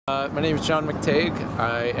My name is John McTague.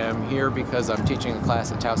 I am here because I'm teaching a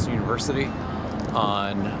class at Towson University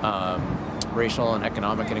on racial and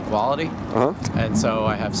economic inequality. And so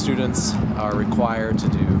I have students are required to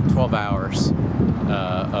do 12 hours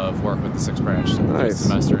of work with the sixth branch this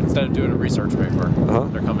semester. Instead of doing a research paper,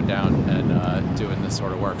 they're coming down and doing this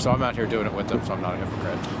sort of work. So I'm out here doing it with them, so I'm not a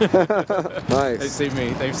hypocrite. Nice.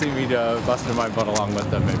 They've seen me busting my butt along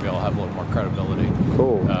with them. Maybe I'll have a little more credibility.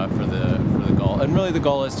 Cool. For the goal. And really the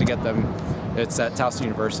goal is to get them, it's at Towson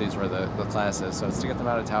University is where the class is, so it's to get them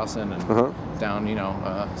out of Towson and down,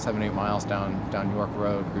 7-8 miles down York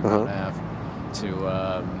Road, Greenmount Ave,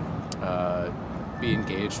 to be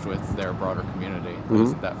engaged with their broader community that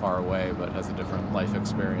isn't that far away but has a different life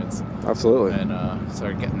experience. Absolutely. And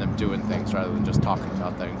start getting them doing things rather than just talking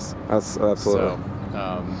about things. Absolutely. So,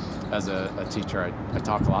 as a teacher, I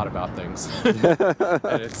talk a lot about things, and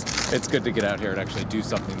it's good to get out here and actually do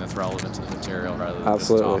something that's relevant to the material rather than just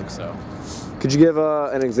talk. So, could you give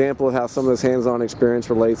an example of how some of this hands-on experience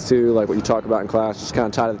relates to like what you talk about in class? Just kind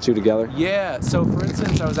of tie the two together. Yeah. So, for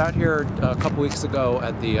instance, I was out here a couple weeks ago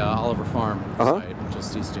at the Oliver Farm site,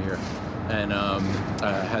 just east of here. And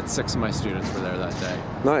I had 6 of my students were there that day.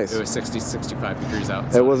 Nice. It was 65 degrees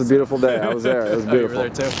outside. It was a beautiful day. I was there. It was beautiful. Oh, you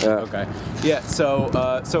were there too? Yeah. Okay. Yeah.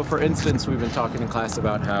 So for instance, we've been talking in class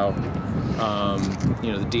about how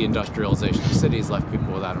the deindustrialization of cities left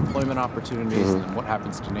people without employment opportunities, and what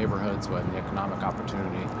happens to neighborhoods when the economic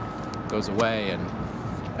opportunity goes away,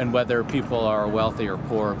 and whether people are wealthy or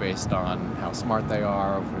poor based on how smart they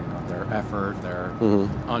are, their effort, their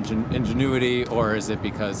ingenuity, or is it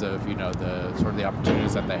because of the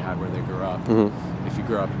opportunities that they had where they grew up? If you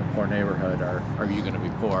grew up in a poor neighborhood, are you going to be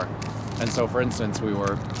poor? And so, for instance, we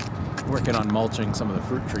were working on mulching some of the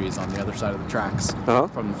fruit trees on the other side of the tracks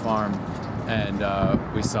from the farm, and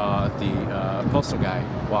we saw the postal guy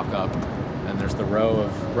walk up. And there's the row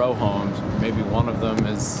homes. Maybe one of them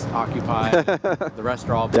is occupied. The rest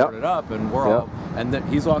are all boarded up, and we're all. And then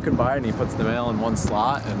he's walking by, and he puts the mail in one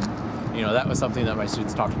slot, and that was something that my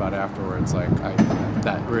students talked about afterwards. Like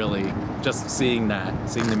that really, just seeing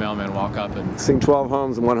the mailman walk up and seeing 12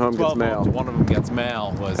 homes and one home gets mail. One of them gets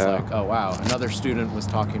mail was like, oh wow. Another student was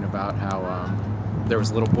talking about how there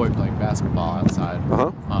was a little boy playing basketball outside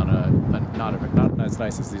on not as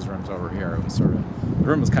nice as these rooms over here. It was the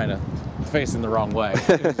room was kind of facing the wrong way.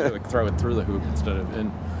 Like throw it through the hoop instead of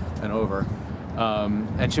in and over.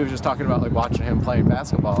 And she was just talking about like watching him playing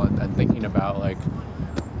basketball and thinking about like,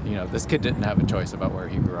 this kid didn't have a choice about where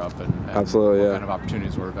he grew up and what kind of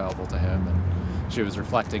opportunities were available to him. And she was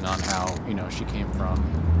reflecting on how, she came from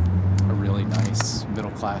a really nice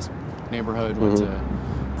middle class neighborhood, went to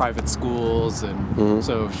private schools, and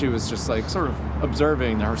so she was just like sort of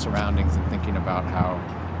observing her surroundings and thinking about how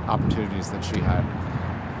opportunities that she had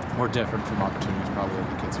were different from opportunities probably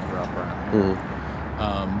the kids who grew up around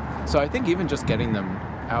here. So I think even just getting them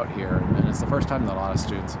out here, and it's the first time that a lot of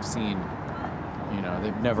students have seen, they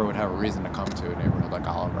never would have a reason to come to a neighborhood like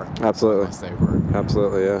Oliver. Absolutely. Unless they were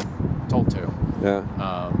told to. Yeah.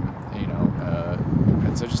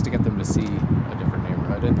 And so just to get them to see a different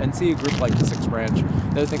neighborhood and see a group like the Sixth Branch.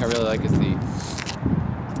 The other thing I really like is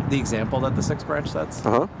the example that the Sixth Branch sets.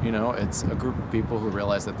 It's a group of people who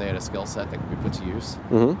realize that they had a skill set that could be put to use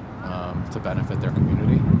to benefit their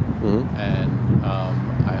community. And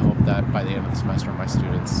I hope that by the end of the semester, my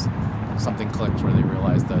students, something clicks where they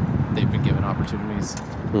realize that they've been given opportunities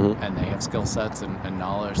and they have skill sets and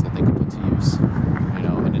knowledge that they can put to use,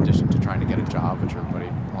 in addition to trying to get a job, which everybody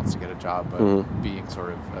wants to get a job, but being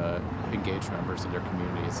sort of engaged members in their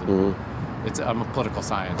communities. And I'm a political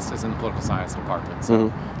science. It's in the political science department,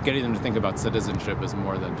 so getting them to think about citizenship is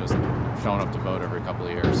more than just showing up to vote every couple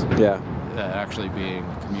of years. Actually being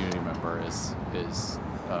a community member is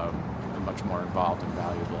a much more involved and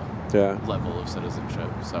valuable level of citizenship.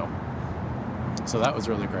 So that was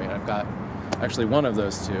really great. I've got actually one of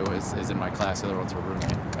those two is in my class. The other one's her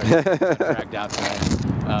roommate. I dragged out today.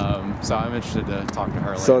 So I'm interested to talk to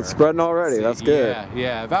her later. So it's spreading already. That's good.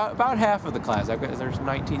 Yeah. About half of the class. There's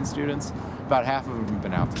 19 students. About half of them have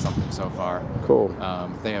been out to something so far. Cool.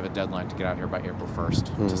 They have a deadline to get out here by April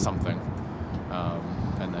 1st to something.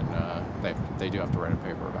 And then they do have to write a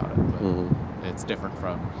paper about it. But it's different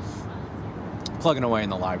from plugging away in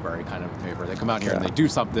the library kind of a paper. They come out here and they do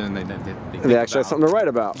something, and they actually have something to write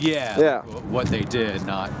about. Like what they did,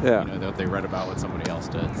 not what they read about what somebody else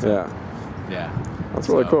did. So, that's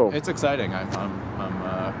really cool. It's exciting.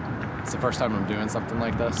 It's the first time I'm doing something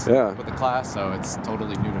like this with the class, so it's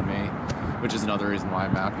totally new to me, which is another reason why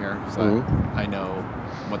I'm out here. So I know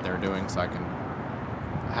what they're doing, so I can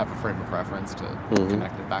have a frame of reference to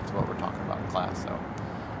connect it back to what we're talking about in class. So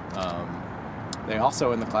They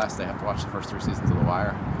also, in the class, they have to watch the first 3 seasons of The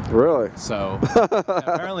Wire. Really? So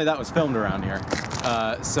apparently that was filmed around here.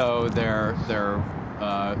 So they're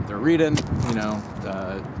reading, you know,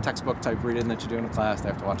 textbook type reading that you do in a class. They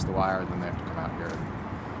have to watch The Wire, and then they have to come out here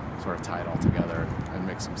and sort of tie it all together and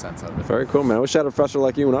make some sense of it. Very cool, man. I wish I had a professor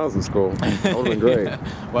like you when I was in school. That would have been great.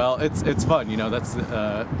 Yeah. Well, it's fun, you know. That's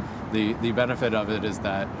the benefit of it is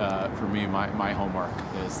that for me, my homework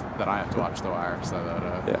is that I have to watch The Wire, so that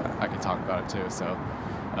I can talk about it too. So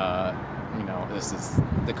you know, this is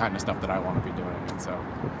the kind of stuff that I want to be doing, and so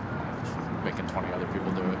making 20 other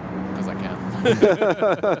people do it because I can.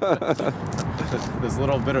 This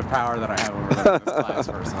little bit of power that I have over there in this class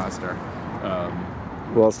for a semester.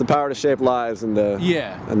 Well, it's the power to shape lives and to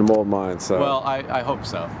mold minds. So. Well, I hope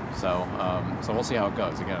so. So we'll see how it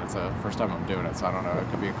goes. Again, it's the first time I'm doing it, so I don't know. It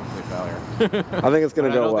could be a complete failure. I think it's going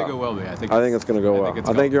to go well. I don't think it will be. I think it's going to go well.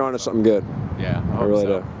 I think you're onto something good. Yeah, I really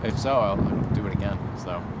do. If so, I'll do it again.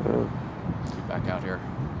 So be back out here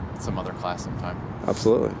with some other class sometime.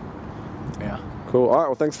 Absolutely. Yeah. Cool. All right.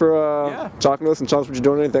 Well, thanks for talking to us and telling us what you're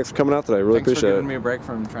doing today. Thanks for coming out today. Really appreciate it. Thanks for giving me a break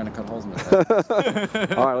from trying to cut holes in my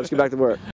head. All right. Let's get back to work.